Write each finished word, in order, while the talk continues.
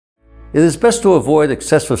It is best to avoid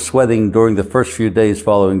excessive sweating during the first few days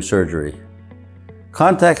following surgery.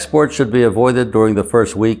 Contact sports should be avoided during the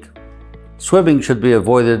first week. Swimming should be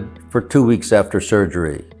avoided for 2 weeks after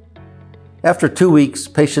surgery. After 2 weeks,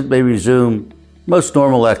 patient may resume most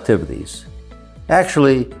normal activities.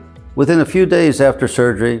 Actually, within a few days after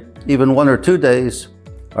surgery, even 1 or 2 days,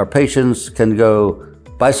 our patients can go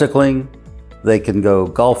bicycling, they can go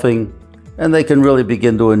golfing, and they can really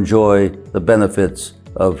begin to enjoy the benefits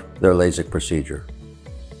of their LASIK procedure.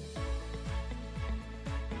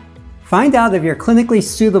 Find out if you're clinically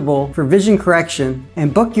suitable for vision correction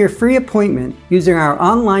and book your free appointment using our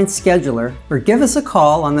online scheduler or give us a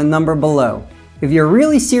call on the number below. If you're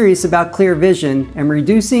really serious about clear vision and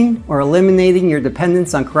reducing or eliminating your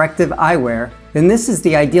dependence on corrective eyewear, then this is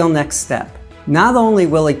the ideal next step. Not only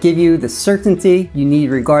will it give you the certainty you need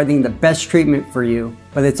regarding the best treatment for you,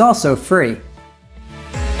 but it's also free.